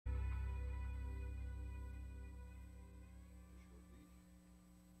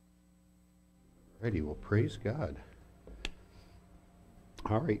Alrighty, well, praise God.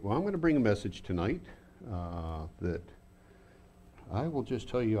 All right, well, I'm going to bring a message tonight that I will just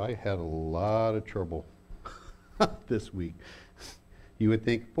tell you I had a lot of trouble this week. You would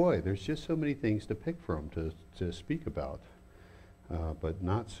think, boy, there's just so many things to pick from to speak about, but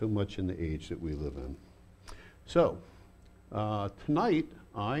not so much in the age that we live in. So, tonight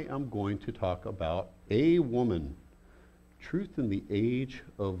I am going to talk about AWomen, Truth in the Age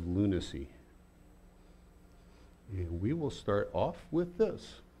of Lunacy. And we will start off with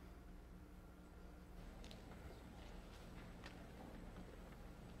this.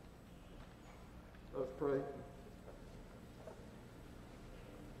 Let's pray.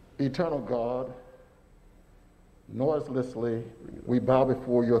 Eternal God, noiselessly, we bow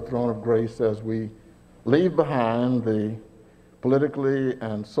before your throne of grace as we leave behind the politically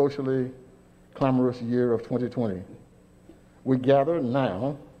and socially clamorous year of 2020. We gather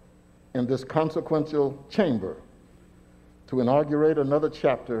now in this consequential chamber to inaugurate another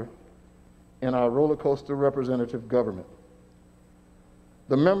chapter in our roller coaster representative government.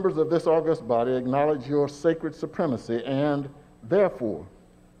 The members of this august body acknowledge your sacred supremacy and therefore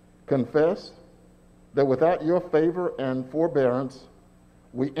confess that without your favor and forbearance,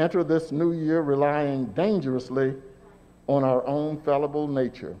 we enter this new year relying dangerously on our own fallible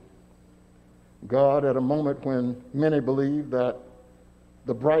nature. God, at a moment when many believe that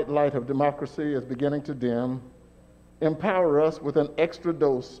the bright light of democracy is beginning to dim, empower us with an extra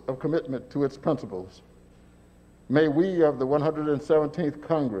dose of commitment to its principles. May we of the 117th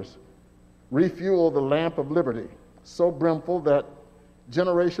Congress refuel the lamp of liberty so brimful that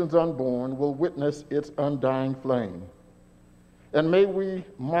generations unborn will witness its undying flame. And may we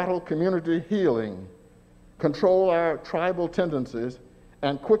model community healing, control our tribal tendencies,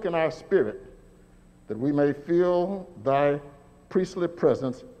 and quicken our spirit that we may feel thy priestly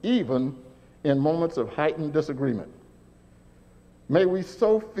presence even in moments of heightened disagreement. May we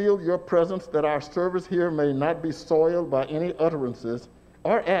so feel your presence that our service here may not be soiled by any utterances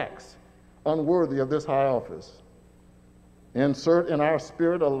or acts unworthy of this high office. Insert in our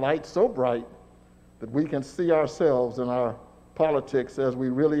spirit a light so bright that we can see ourselves and our politics as we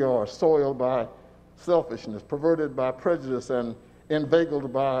really are, soiled by selfishness, perverted by prejudice, and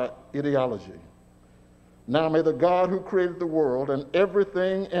inveigled by ideology. Now may the God who created the world and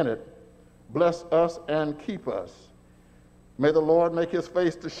everything in it bless us and keep us. May the Lord make his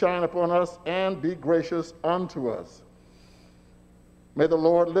face to shine upon us and be gracious unto us. May the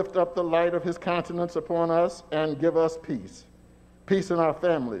Lord lift up the light of his countenance upon us and give us peace. Peace in our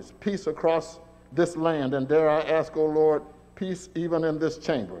families, peace across this land, and dare I ask, O Lord, peace even in this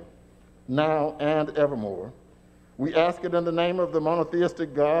chamber, now and evermore. We ask it in the name of the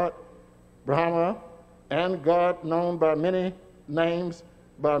monotheistic God, Brahma, and God known by many names,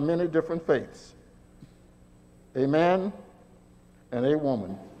 by many different faiths. Amen. And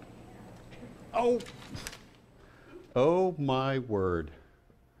AWomen. Oh my word.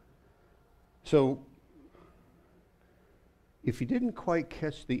 So, if you didn't quite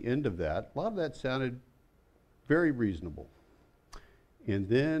catch the end of that, a lot of that sounded very reasonable. And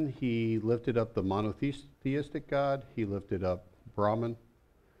then he lifted up the monotheistic God, he lifted up Brahman.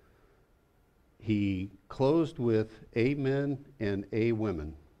 He closed with Amen and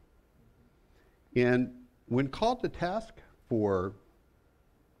AWomen. And when called to task for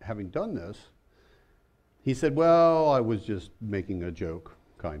having done this, he said, well, I was just making a joke,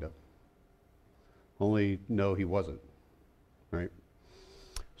 kind of. Only, no, he wasn't, right?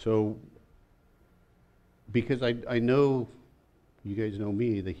 So, because I know, you guys know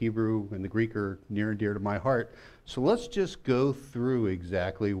me, the Hebrew and the Greek are near and dear to my heart, so let's just go through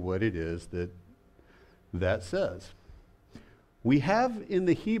exactly what it is that says. We have in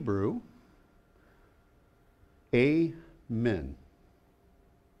the Hebrew, Amen,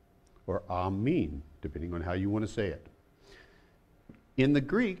 or Amen, depending on how you want to say it. In the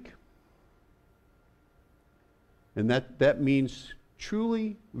Greek, and that means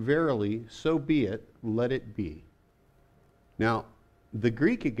truly, verily, so be it, let it be. Now, the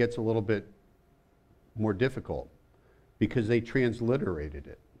Greek, it gets a little bit more difficult because they transliterated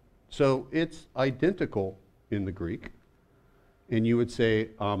it. So it's identical in the Greek, and you would say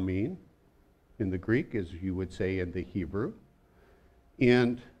Amen in the Greek as you would say in the Hebrew.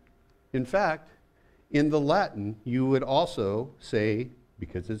 And in fact, in the Latin, you would also say,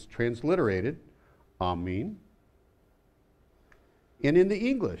 because it's transliterated, Amen. And in the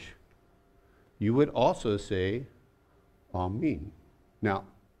English, you would also say Amen. Now,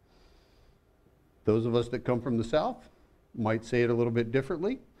 those of us that come from the South might say it a little bit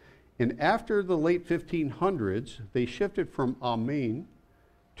differently. And after the late 1500s, they shifted from Amen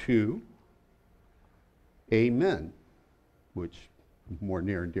to Amen, which is more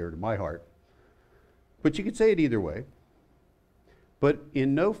near and dear to my heart. But you could say it either way. But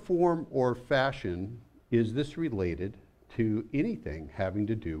in no form or fashion is this related to anything having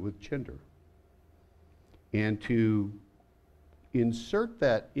to do with gender. And to insert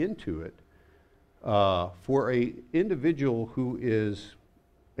that into it for an individual who is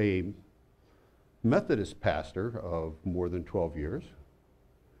a Methodist pastor of more than 12 years,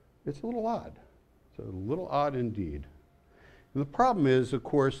 it's a little odd. It's a little odd indeed. And the problem is, of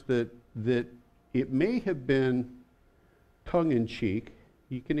course, that it may have been tongue-in-cheek.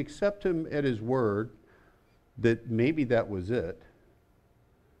 You can accept him at his word that maybe that was it.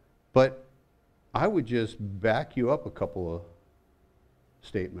 But I would just back you up a couple of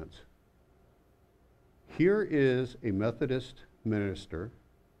statements. Here is a Methodist minister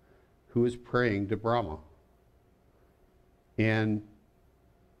who is praying to Brahma. And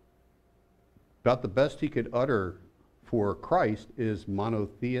about the best he could utter for Christ is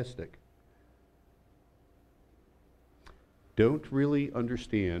monotheistic. Don't really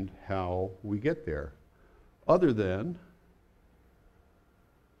understand how we get there, other than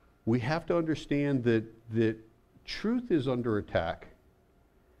we have to understand that truth is under attack.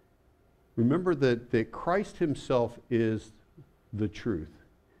 Remember that Christ himself is the truth.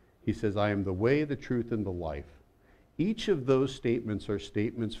 He says, I am the way, the truth, and the life. Each of those statements are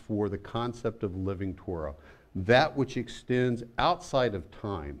statements for the concept of living Torah, that which extends outside of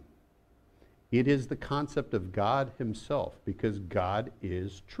time. It is the concept of God himself, because God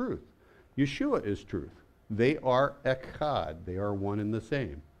is truth. Yeshua is truth. They are echad. They are one and the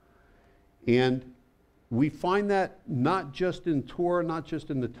same. And we find that not just in Torah, not just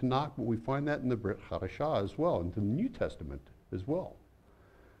in the Tanakh, but we find that in the Brit Hadashah as well, in the New Testament as well.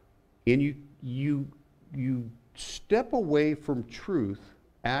 And you step away from truth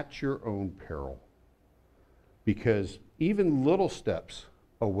at your own peril, because even little steps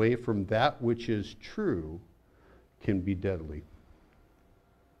away from that which is true can be deadly.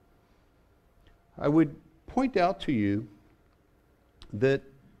 I would point out to you that,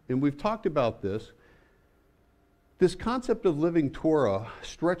 and we've talked about this concept of living Torah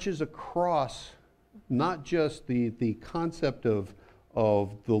stretches across not just the concept of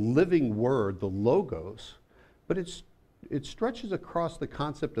the living word, the logos, but it stretches across the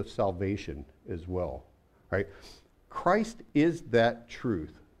concept of salvation as well, right? Christ is that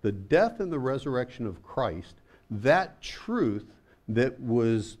truth. The death and the resurrection of Christ, that truth that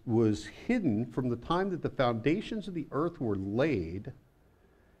was hidden from the time that the foundations of the earth were laid,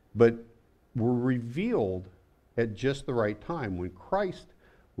 but were revealed at just the right time when Christ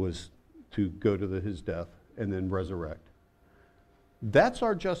was to go to his death and then resurrect. That's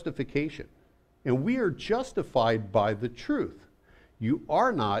our justification. And we are justified by the truth. You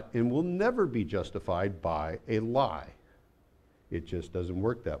are not and will never be justified by a lie. It just doesn't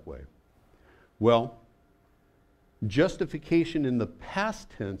work that way. Well, justification in the past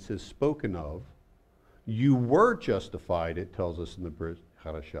tense is spoken of. You were justified, it tells us in the Brit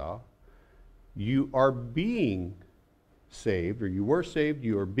Hadashah. You are being saved, or you were saved,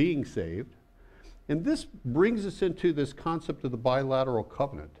 you are being saved. And this brings us into this concept of the bilateral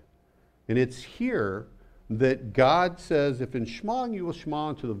covenant. And it's here that God says, if in Shema you will Shema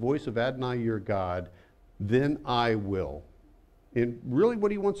unto the voice of Adonai your God, then I will. And really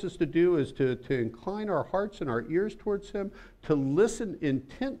what he wants us to do is to incline our hearts and our ears towards him, to listen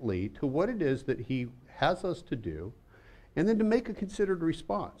intently to what it is that he has us to do, and then to make a considered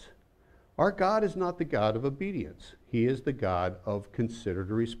response. Our God is not the God of obedience. He is the God of considered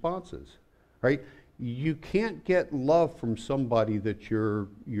responses, right? You can't get love from somebody that you're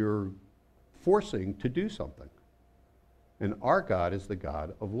forcing to do something. And our God is the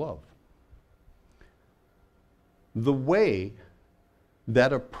God of love. The way,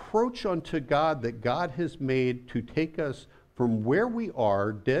 that approach unto God that God has made to take us from where we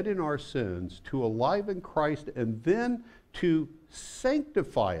are, dead in our sins, to alive in Christ, and then to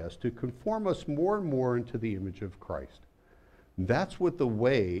sanctify us, to conform us more and more into the image of Christ. That's what the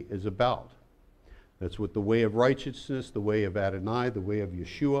way is about. That's what the way of righteousness, the way of Adonai, the way of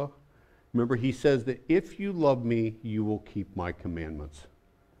Yeshua. Remember, he says that if you love me, you will keep my commandments.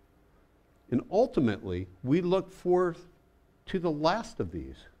 And ultimately, we look forth to the last of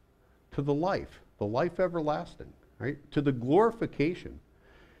these, to the life everlasting, right? To the glorification.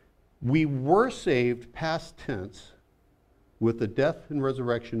 We were saved, past tense, with the death and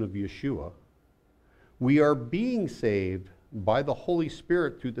resurrection of Yeshua. We are being saved by the Holy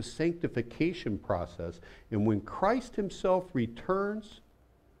Spirit through the sanctification process. And when Christ himself returns,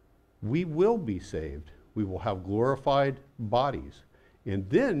 we will be saved. We will have glorified bodies. And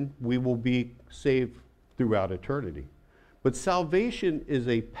then we will be saved throughout eternity. But salvation is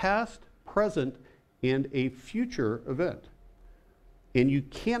a past, present, and a future event. And you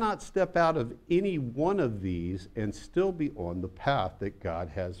cannot step out of any one of these and still be on the path that God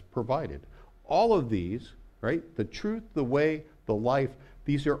has provided. All of these, right? The truth, the way, the life,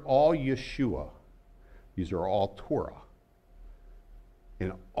 these are all Yeshua. These are all Torah.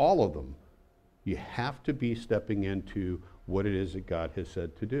 And all of them, you have to be stepping into what it is that God has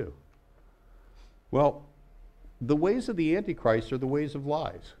said to do. Well, the ways of the Antichrist are the ways of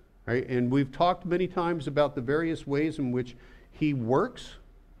lies, right? And we've talked many times about the various ways in which he works.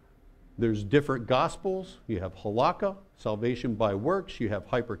 There's different gospels. You have halakha, salvation by works. You have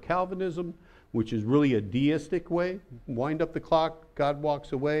hyper-Calvinism, which is really a deistic way. Wind up the clock, God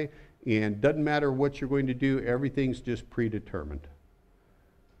walks away, and doesn't matter what you're going to do, everything's just predetermined.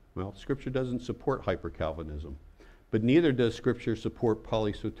 Well, Scripture doesn't support hyper-Calvinism, but neither does Scripture support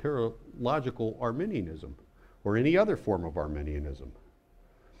polysoteriological Arminianism or any other form of Arminianism.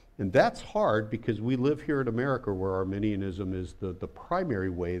 And that's hard because we live here in America where Arminianism is the primary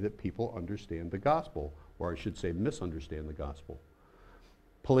way that people understand the gospel, or I should say misunderstand the gospel.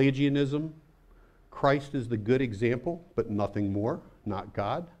 Pelagianism, Christ is the good example, but nothing more, not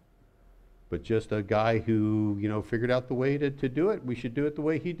God, but just a guy who, figured out the way to do it. We should do it the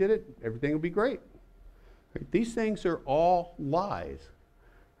way he did it. Everything will be great. Right? These things are all lies,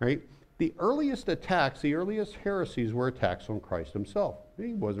 right? The earliest attacks, the earliest heresies were attacks on Christ himself.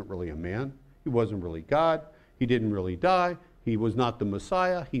 He wasn't really a man. He wasn't really God. He didn't really die. He was not the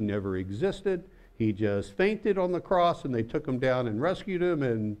Messiah. He never existed. He just fainted on the cross and they took him down and rescued him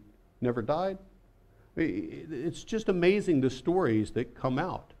and never died. It's just amazing the stories that come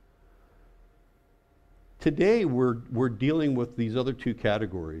out. Today we're dealing with these other two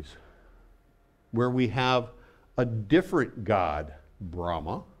categories where we have a different God,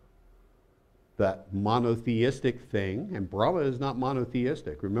 Brahma, that monotheistic thing, and Brahma is not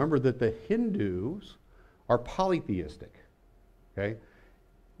monotheistic. Remember that the Hindus are polytheistic. Okay,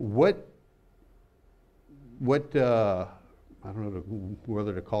 what I don't know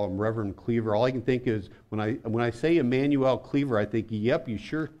whether to call him Reverend Cleaver. All I can think is when I say Emmanuel Cleaver, I think, yep, you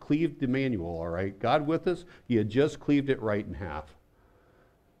sure cleaved Emmanuel, all right. God with us, you had just cleaved it right in half.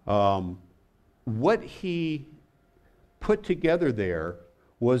 What he put together there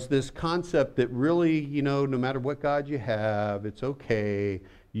was this concept that really, no matter what God you have, it's okay.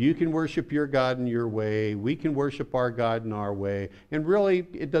 You can worship your God in your way. We can worship our God in our way. And really,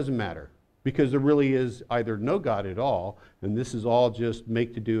 it doesn't matter because there really is either no God at all, and this is all just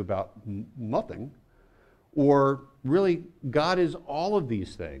make to do about nothing, or really God is all of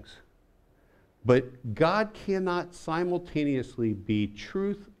these things. But God cannot simultaneously be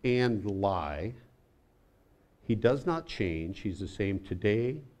truth and lie. He does not change. He's the same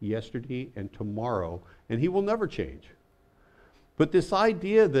today, yesterday, and tomorrow, and he will never change. But this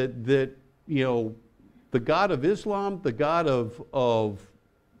idea that the God of Islam, the God of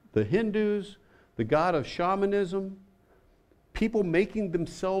the Hindus, the God of shamanism, people making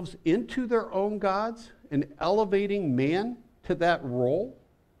themselves into their own gods and elevating man to that role,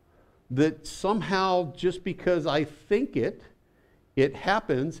 that somehow just because I think it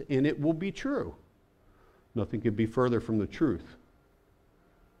happens and it will be true. Nothing could be further from the truth.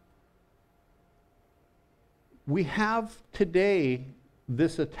 We have today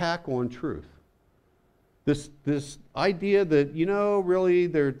this attack on truth. This idea that, really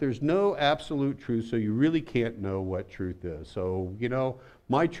there's no absolute truth, so you really can't know what truth is. So,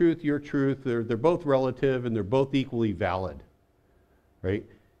 my truth, your truth, they're both relative and they're both equally valid, right?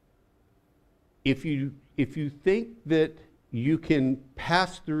 If you think that you can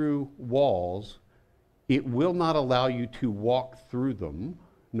pass through walls, it will not allow you to walk through them,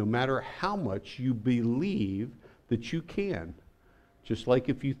 no matter how much you believe that you can. Just like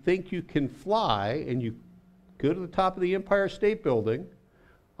if you think you can fly and you go to the top of the Empire State Building,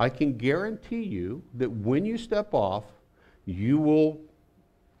 I can guarantee you that when you step off, you will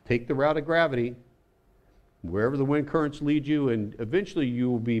take the route of gravity, wherever the wind currents lead you, and eventually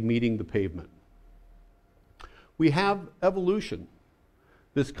you will be meeting the pavement. We have evolution.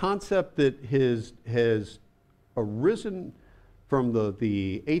 This concept that has arisen from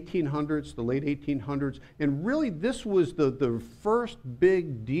the 1800s, the late 1800s, and really this was the first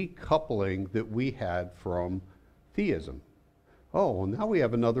big decoupling that we had from theism. Oh, well, now we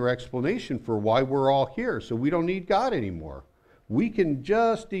have another explanation for why we're all here, so we don't need God anymore. We can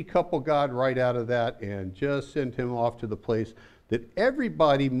just decouple God right out of that and just send him off to the place that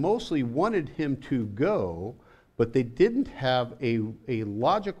everybody mostly wanted him to go, but they didn't have a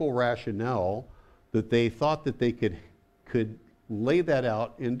logical rationale that they thought that they could lay that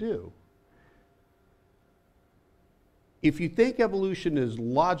out and do. If you think evolution is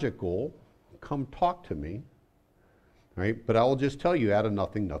logical, come talk to me, right? But I will just tell you, out of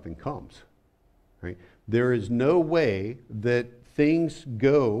nothing, nothing comes, right? There is no way that things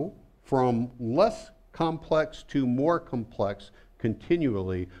go from less complex to more complex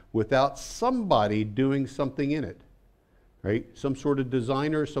continually without somebody doing something in it, right? Some sort of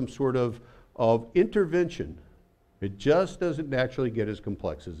designer, some sort of intervention. It just doesn't naturally get as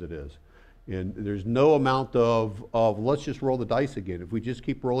complex as it is. And there's no amount of let's just roll the dice again. If we just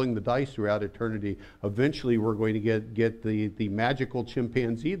keep rolling the dice throughout eternity, eventually we're going to get the magical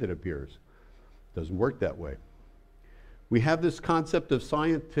chimpanzee that appears. Doesn't work that way. We have this concept of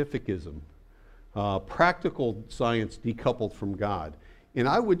scientificism, practical science decoupled from God. And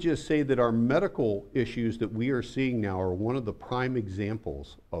I would just say that our medical issues that we are seeing now are one of the prime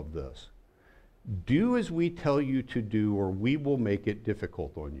examples of this. Do as we tell you to do, or we will make it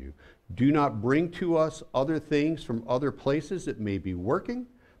difficult on you. Do not bring to us other things from other places that may be working,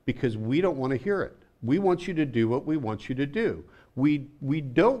 because we don't want to hear it. We want you to do what we want you to do. We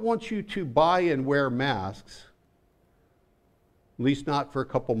don't want you to buy and wear masks, at least not for a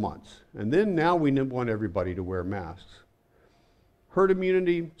couple months. And then now we want everybody to wear masks. Herd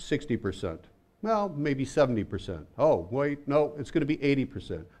immunity, 60%. Well, maybe 70%. Oh, wait, no, it's going to be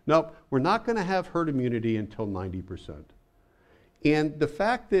 80%. Nope, we're not going to have herd immunity until 90%. And the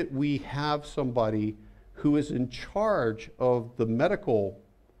fact that we have somebody who is in charge of the medical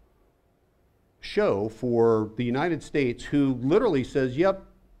show for the United States, who literally says, yep,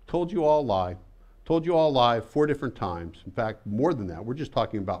 told you all lie. Told you all lie 4 different times. In fact, more than that. We're just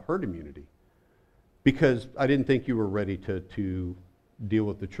talking about herd immunity. Because I didn't think you were ready to deal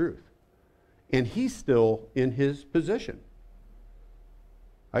with the truth. And he's still in his position.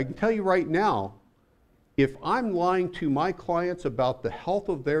 I can tell you right now, if I'm lying to my clients about the health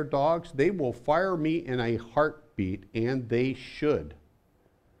of their dogs, they will fire me in a heartbeat, and they should.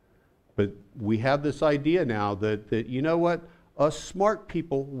 But we have this idea now that you know what, us smart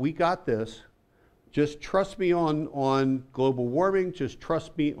people, we got this. Just trust me on global warming, just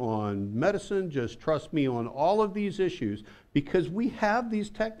trust me on medicine, just trust me on all of these issues, because we have these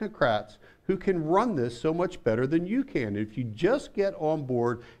technocrats who can run this so much better than you can. If you just get on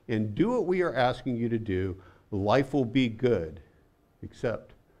board and do what we are asking you to do, life will be good,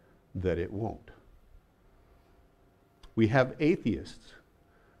 except that it won't. We have atheists,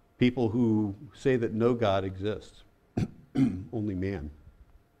 people who say that no God exists, only man.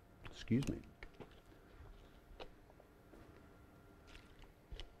 Excuse me.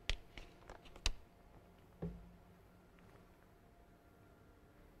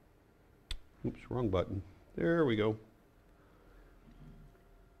 Oops, wrong button. There we go.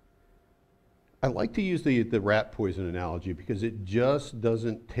 I like to use the rat poison analogy because it just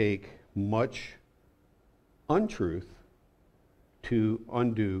doesn't take much untruth to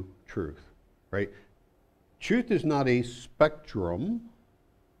undo truth, right? Truth is not a spectrum.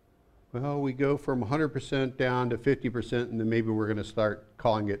 Well, we go from 100% down to 50%, and then maybe we're going to start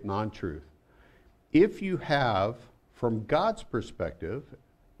calling it non-truth. If you have, from God's perspective,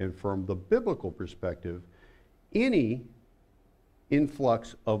 and from the biblical perspective, any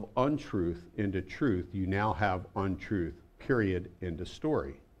influx of untruth into truth, you now have untruth, period, end of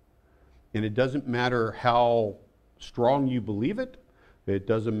story. And it doesn't matter how strong you believe it. It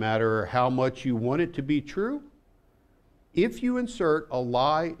doesn't matter how much you want it to be true. If you insert a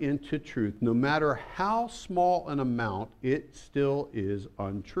lie into truth, no matter how small an amount, it still is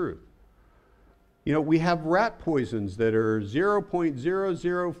untruth. You know, we have rat poisons that are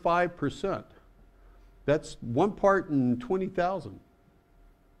 0.005%. That's 1 part in 20,000,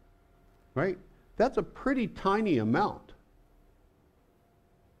 right? That's a pretty tiny amount.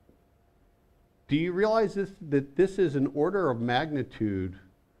 Do you realize that this is an order of magnitude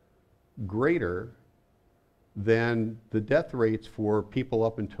greater than the death rates for people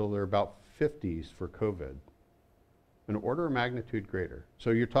up until they're about 50s for COVID? An order of magnitude greater. So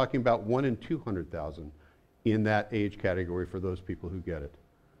you're talking about 1 in 200,000 in that age category for those people who get it,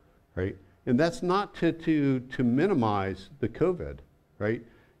 right? And that's not to minimize the COVID, right?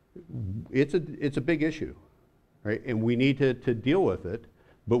 It's a big issue, right? And we need to deal with it,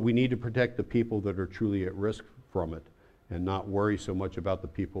 but we need to protect the people that are truly at risk from it and not worry so much about the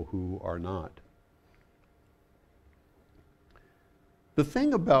people who are not. The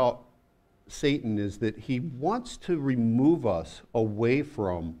thing about Satan is that he wants to remove us away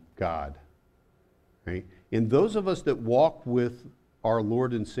from God, right? And those of us that walk with our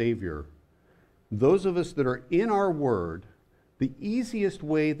Lord and Savior, those of us that are in our Word, the easiest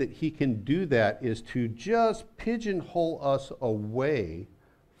way that he can do that is to just pigeonhole us away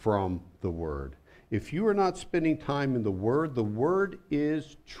from the Word. If you are not spending time in the Word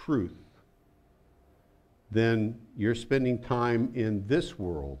is truth, then you're spending time in this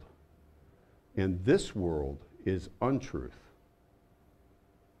world, and this world is untruth.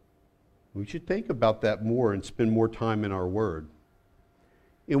 We should think about that more and spend more time in our Word.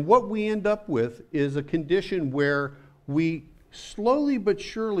 And what we end up with is a condition where we slowly but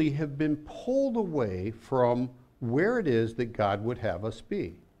surely have been pulled away from where it is that God would have us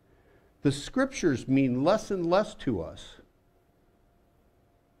be. The Scriptures mean less and less to us.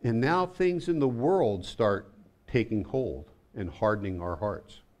 And now things in the world start taking hold and hardening our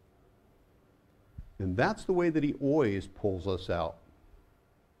hearts. And that's the way that he always pulls us out.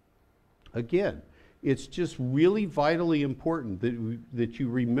 Again, it's just really vitally important that you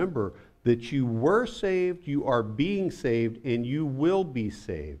remember that you were saved, you are being saved, and you will be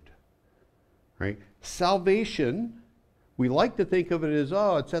saved. Right? Salvation, we like to think of it as,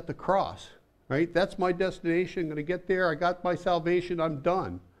 oh, it's at the cross. Right? That's my destination. I'm going to get there. I got my salvation. I'm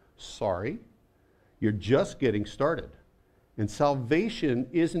done. Sorry. You're just getting started. And salvation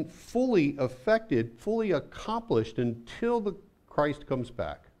isn't fully effected, fully accomplished until the Christ comes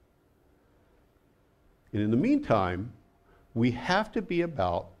back. And in the meantime, we have to be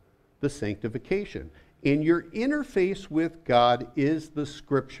about the sanctification. And your interface with God is the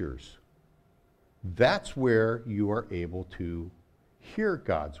Scriptures. That's where you are able to hear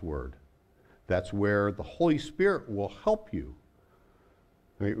God's Word. That's where the Holy Spirit will help you.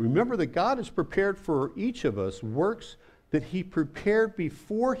 Right? Remember that God has prepared for each of us works that he prepared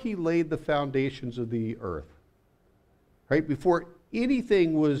before he laid the foundations of the earth. Right? Before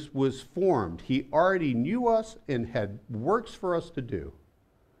anything was formed, he already knew us and had works for us to do.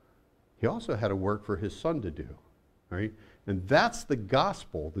 He also had a work for his Son to do. Right? And that's the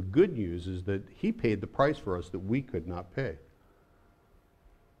gospel. The good news is that he paid the price for us that we could not pay.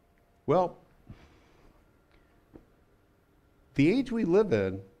 Well, the age we live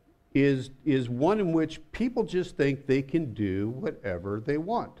in is one in which people just think they can do whatever they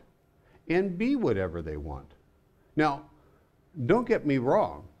want and be whatever they want. Now, don't get me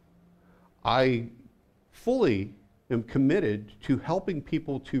wrong. I fully am committed to helping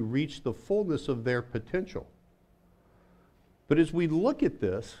people to reach the fullness of their potential. But as we look at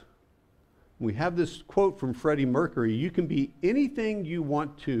this, we have this quote from Freddie Mercury, you can be anything you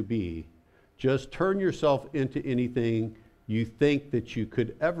want to be, just turn yourself into anything you think that you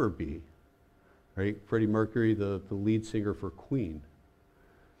could ever be. Right? Freddie Mercury, the lead singer for Queen.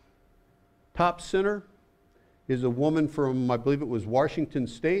 Top sinner is a woman from, I believe it was Washington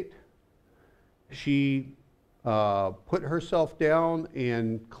State. She put herself down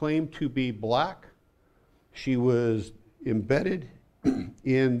and claimed to be black. She was embedded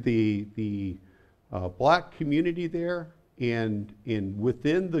in the black community there and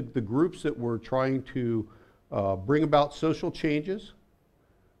within the groups that were trying to bring about social changes,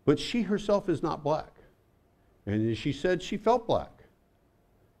 but she herself is not black. And she said she felt black.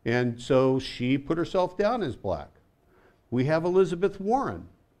 And so she put herself down as black. We have Elizabeth Warren,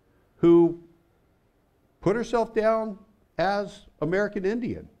 who put herself down as American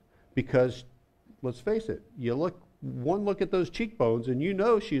Indian because, let's face it, one look at those cheekbones and you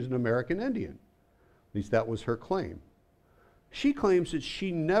know she's an American Indian. At least that was her claim. She claims that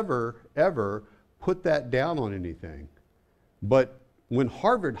she never, ever put that down on anything. But when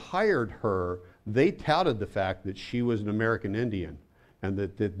Harvard hired her, they touted the fact that she was an American Indian and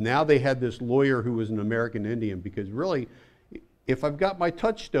that now they had this lawyer who was an American Indian, because really, if I've got my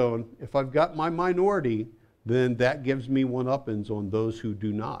touchstone, if I've got my minority, then that gives me one-uppings on those who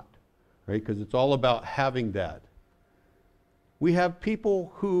do not, right? Because it's all about having that. We have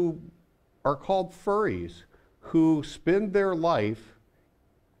people who are called furries who spend their life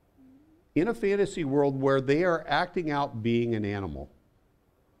in a fantasy world where they are acting out being an animal,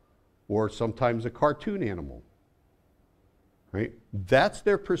 or sometimes a cartoon animal, right? That's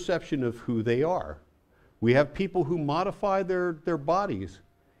their perception of who they are. We have people who modify their bodies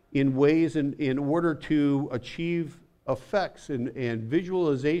in ways in order to achieve effects and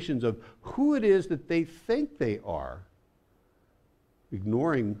visualizations of who it is that they think they are,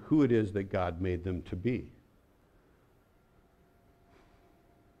 ignoring who it is that God made them to be.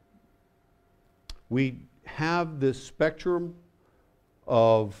 We have this spectrum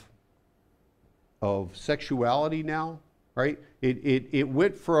of sexuality now, right? It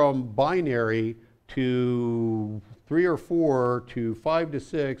went from binary to 3 or 4 to 5 to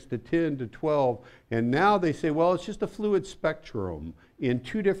 6 to 10 to 12, and now they say, well, it's just a fluid spectrum in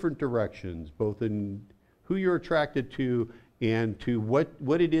 2 different directions, both in who you're attracted to and to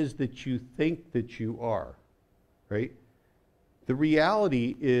what it is that you think that you are, right? The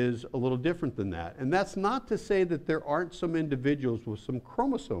reality is a little different than that. And that's not to say that there aren't some individuals with some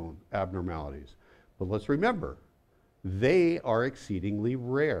chromosome abnormalities. But let's remember, they are exceedingly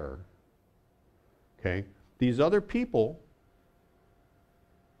rare. Okay? These other people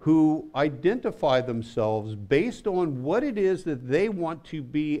who identify themselves based on what it is that they want to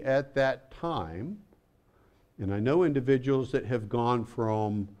be at that time. And I know individuals that have gone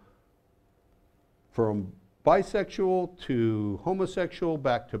from bisexual to homosexual,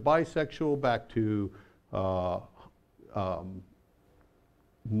 back to bisexual, back to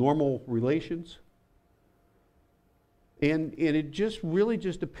normal relations. And it just really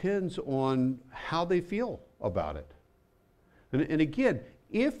just depends on how they feel about it. And again,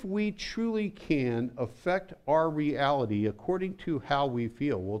 if we truly can affect our reality according to how we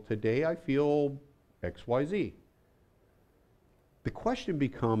feel, well, today I feel XYZ. The question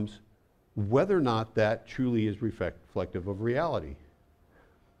becomes whether or not that truly is reflective of reality.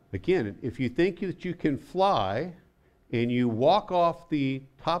 Again, if you think that you can fly and you walk off the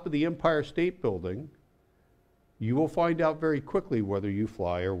top of the Empire State Building, you will find out very quickly whether you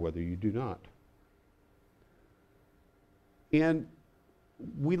fly or whether you do not. And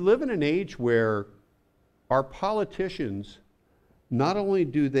we live in an age where our politicians, not only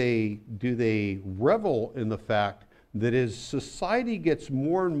do they revel in the fact that as society gets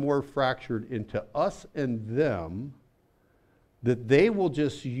more and more fractured into us and them, that they will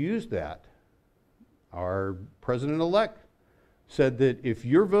just use that. Our president-elect said that if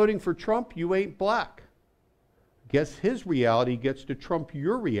you're voting for Trump, you ain't black. Guess his reality gets to trump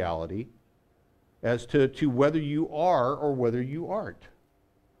your reality as to whether you are or whether you aren't.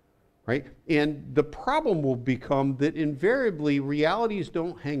 Right? And the problem will become that invariably realities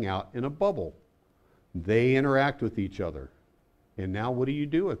don't hang out in a bubble. They interact with each other. And now what do you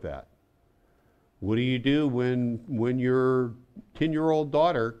do with that? What do you do when your 10-year-old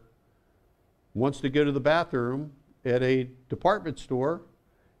daughter wants to go to the bathroom at a department store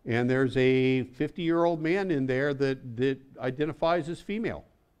and there's a 50-year-old man in there that identifies as female?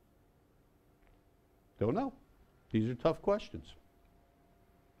 Don't know. These are tough questions.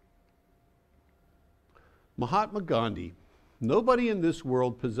 Mahatma Gandhi, nobody in this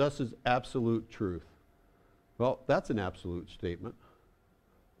world possesses absolute truth. Well, that's an absolute statement.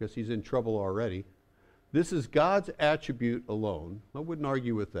 Guess he's in trouble already. This is God's attribute alone. I wouldn't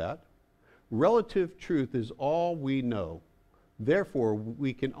argue with that. Relative truth is all we know. Therefore,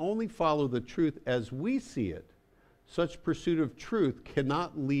 we can only follow the truth as we see it. Such pursuit of truth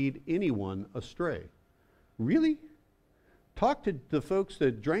cannot lead anyone astray. Really? Talk to the folks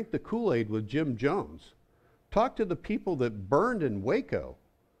that drank the Kool-Aid with Jim Jones. Talk to the people that burned in Waco.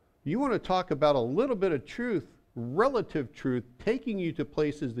 You want to talk about a little bit of truth, relative truth, taking you to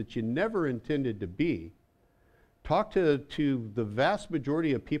places that you never intended to be. Talk to the vast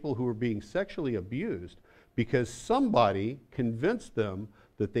majority of people who are being sexually abused because somebody convinced them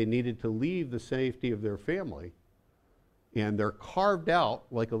that they needed to leave the safety of their family. And they're carved out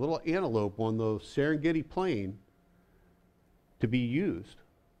like a little antelope on the Serengeti plain to be used.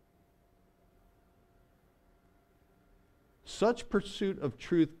 Such pursuit of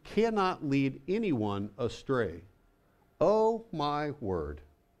truth cannot lead anyone astray. Oh my word.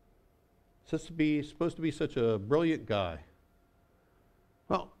 Supposed to be such a brilliant guy.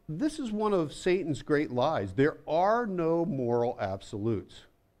 Well, this is one of Satan's great lies. There are no moral absolutes.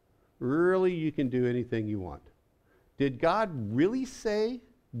 Really, you can do anything you want. Did God really say,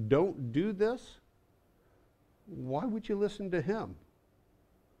 don't do this? Why would you listen to him?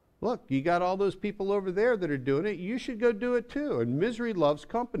 Look, you got all those people over there that are doing it. You should go do it too. And misery loves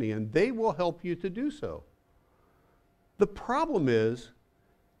company, and they will help you to do so. The problem is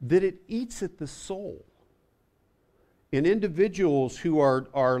that it eats at the soul. And individuals who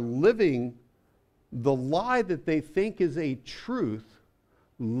are living the lie that they think is a truth,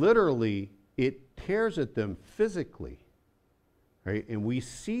 literally, it tears at them physically. Right? And we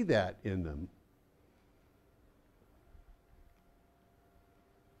see that in them.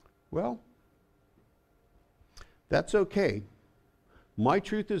 Well, that's okay. My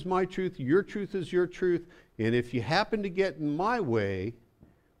truth is my truth, your truth is your truth, and if you happen to get in my way,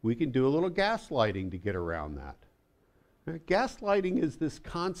 we can do a little gaslighting to get around that. Right? Gaslighting is this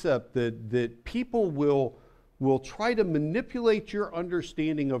concept that people will try to manipulate your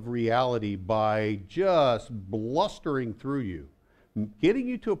understanding of reality by just blustering through you, getting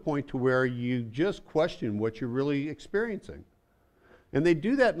you to a point to where you just question what you're really experiencing. And they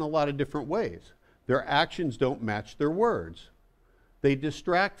do that in a lot of different ways. Their actions don't match their words. They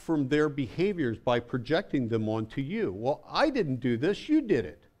distract from their behaviors by projecting them onto you. Well, I didn't do this, you did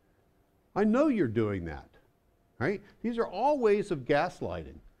it. I know you're doing that. right? These are all ways of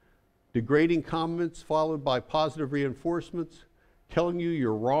gaslighting. Degrading comments followed by positive reinforcements, telling you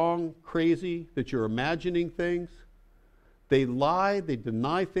you're wrong, crazy, that you're imagining things. They lie, they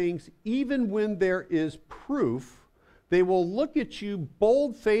deny things, even when there is proof. They will look at you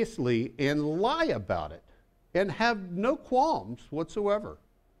bold-facedly and lie about it and have no qualms whatsoever.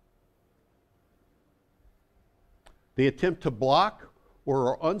 They attempt to block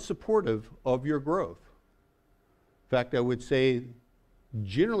or are unsupportive of your growth. In fact, I would say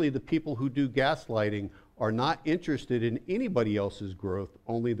generally the people who do gaslighting are not interested in anybody else's growth,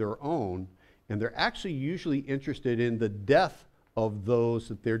 only their own, and they're actually usually interested in the death of those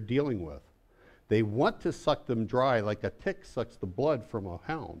that they're dealing with. They want to suck them dry like a tick sucks the blood from a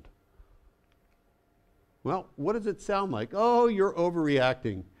hound. Well, what does it sound like? Oh, you're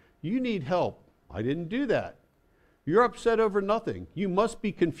overreacting. You need help. I didn't do that. You're upset over nothing. You must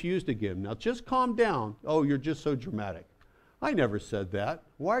be confused again. Now just calm down. Oh, you're just so dramatic. I never said that.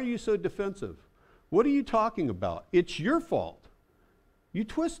 Why are you so defensive? What are you talking about? It's your fault. You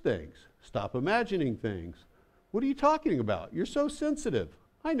twist things. Stop imagining things. What are you talking about? You're so sensitive.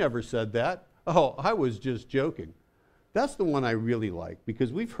 I never said that. Oh, I was just joking. That's the one I really like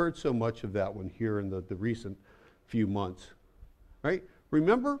because we've heard so much of that one here in the recent few months, right?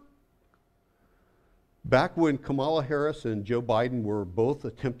 Remember back when Kamala Harris and Joe Biden were both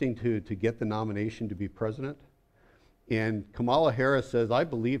attempting to get the nomination to be president? And Kamala Harris says, I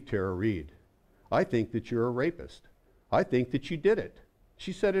believe Tara Reade. I think that you're a rapist. I think that you did it.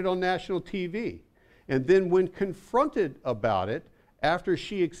 She said it on national TV. And then when confronted about it, after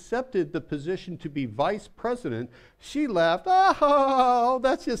she accepted the position to be vice president, she laughed, oh,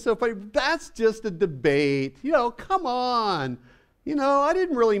 that's just so funny. That's just a debate. You know, come on. You know, I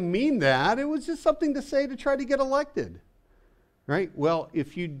didn't really mean that. It was just something to say to try to get elected. Right? Well,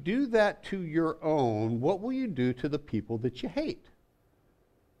 if you do that to your own, what will you do to the people that you hate?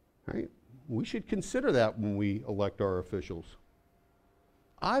 Right? We should consider that when we elect our officials.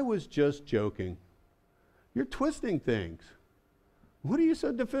 I was just joking. You're twisting things. What are you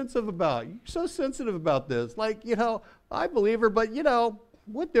so defensive about? You're so sensitive about this. Like, you know, I believe her, but, you know,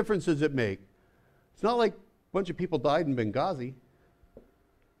 what difference does it make? It's not like a bunch of people died in Benghazi.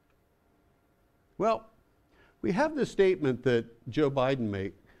 Well, we have this statement that Joe Biden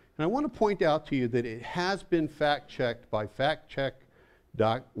made, and I want to point out to you that it has been fact-checked by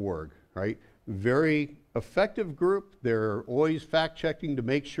factcheck.org, right? Very effective group. They're always fact-checking to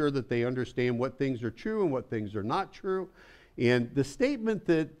make sure that they understand what things are true and what things are not true. And the statement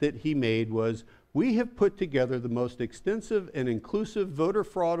that he made was, we have put together the most extensive and inclusive voter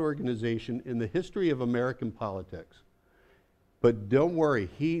fraud organization in the history of American politics. But don't worry,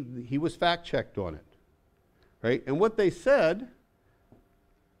 he was fact-checked on it, right? And what they said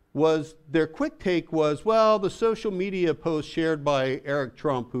was, their quick take was, well, the social media post shared by Eric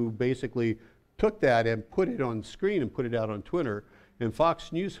Trump, who basically took that and put it on screen and put it out on Twitter, and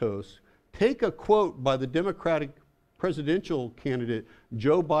Fox News hosts, take a quote by the Democratic presidential candidate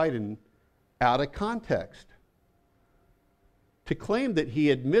Joe Biden out of context. To claim that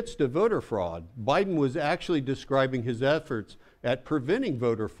he admits to voter fraud, Biden was actually describing his efforts at preventing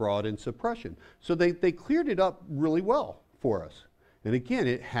voter fraud and suppression. So they cleared it up really well for us. And again,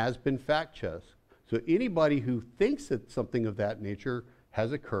 it has been fact-checked. So anybody who thinks that something of that nature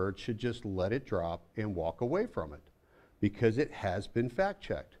has occurred should just let it drop and walk away from it, because it has been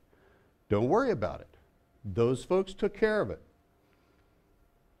fact-checked. Don't worry about it. Those folks took care of it.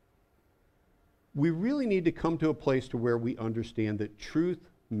 We really need to come to a place to where we understand that truth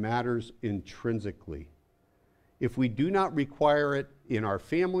matters intrinsically. If we do not require it in our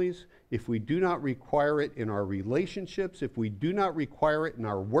families, if we do not require it in our relationships, if we do not require it in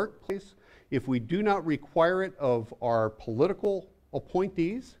our workplace, if we do not require it of our political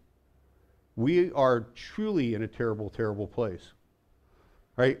appointees, we are truly in a terrible, terrible place,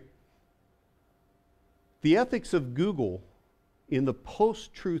 right? The ethics of Google in the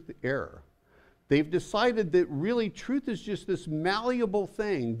post-truth era, they've decided that really truth is just this malleable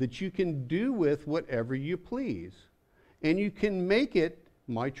thing that you can do with whatever you please. And you can make it,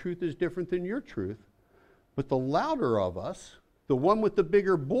 my truth is different than your truth, but the louder of us, the one with the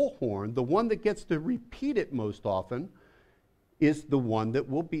bigger bullhorn, the one that gets to repeat it most often, is the one that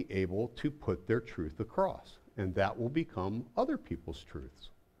will be able to put their truth across. And that will become other people's truths,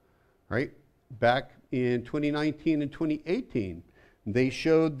 right? Back in 2019 and 2018, they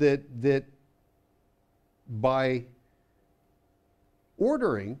showed that by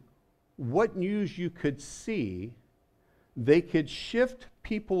ordering what news you could see, they could shift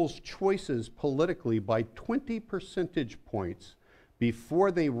people's choices politically by 20 percentage points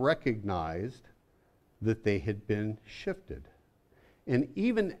before they recognized that they had been shifted. And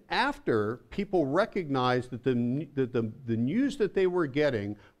even after people recognized that the news that they were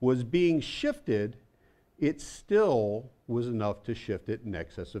getting was being shifted, it still was enough to shift it in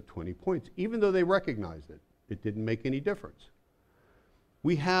excess of 20 points. Even though they recognized it, it didn't make any difference.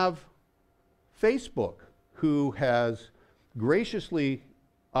 We have Facebook, who has graciously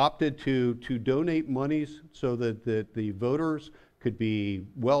opted to donate monies so that the voters could be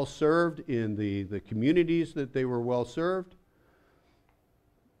well served in the communities that they were well served.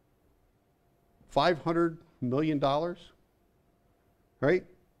 $500 million, right?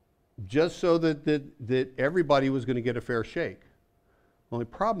 Just so that everybody was going to get a fair shake. The only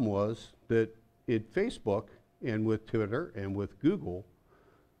problem was that at Facebook and with Twitter and with Google,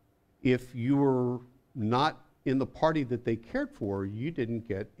 if you were not in the party that they cared for, you didn't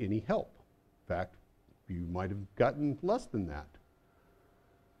get any help. In fact, you might have gotten less than that.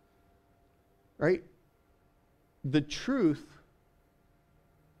 Right? The truth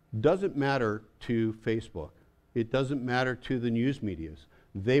doesn't matter to Facebook. It doesn't matter to the news medias.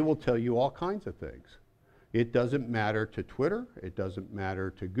 They will tell you all kinds of things. It doesn't matter to Twitter. It doesn't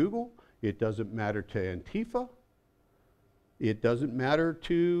matter to Google. It doesn't matter to Antifa. It doesn't matter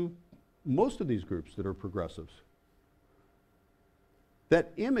to most of these groups that are progressives.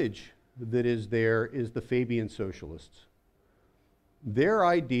 That image that is there is the Fabian socialists. Their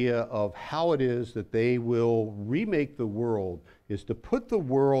idea of how it is that they will remake the world is to put the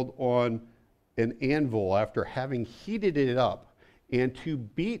world on an anvil after having heated it up and to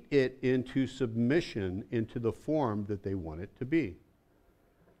beat it into submission into the form that they want it to be.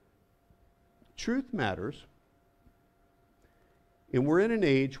 Truth matters. And we're in an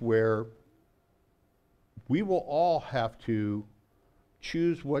age where we will all have to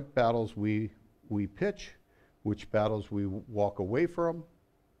choose what battles we pitch, which battles we walk away from.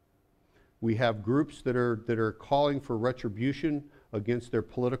 We have groups that are calling for retribution against their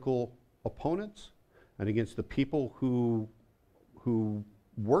political opponents and against the people who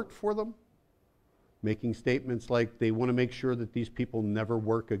worked for them, making statements like they want to make sure that these people never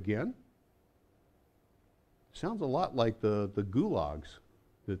work again. Sounds a lot like the gulags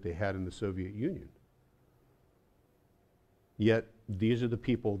that they had in the Soviet Union. Yet these are the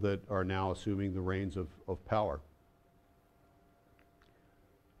people that are now assuming the reins of power.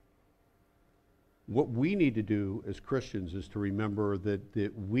 What we need to do as Christians is to remember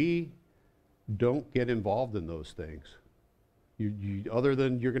that we don't get involved in those things. Other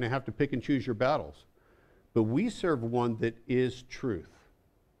than you're going to have to pick and choose your battles. But we serve one that is truth.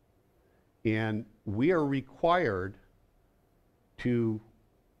 And we are required to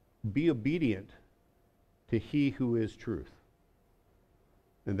be obedient to he who is truth.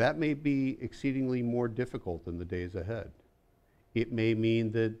 And that may be exceedingly more difficult in the days ahead. It may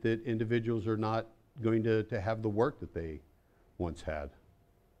mean that individuals are not going to have the work that they once had.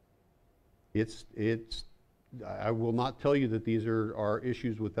 I will not tell you that these are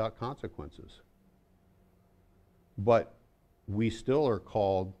issues without consequences. But we still are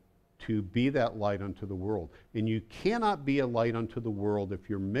called to be that light unto the world. And you cannot be a light unto the world if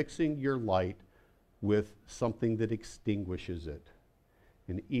you're mixing your light with something that extinguishes it.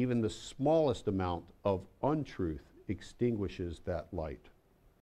 And even the smallest amount of untruth extinguishes that light.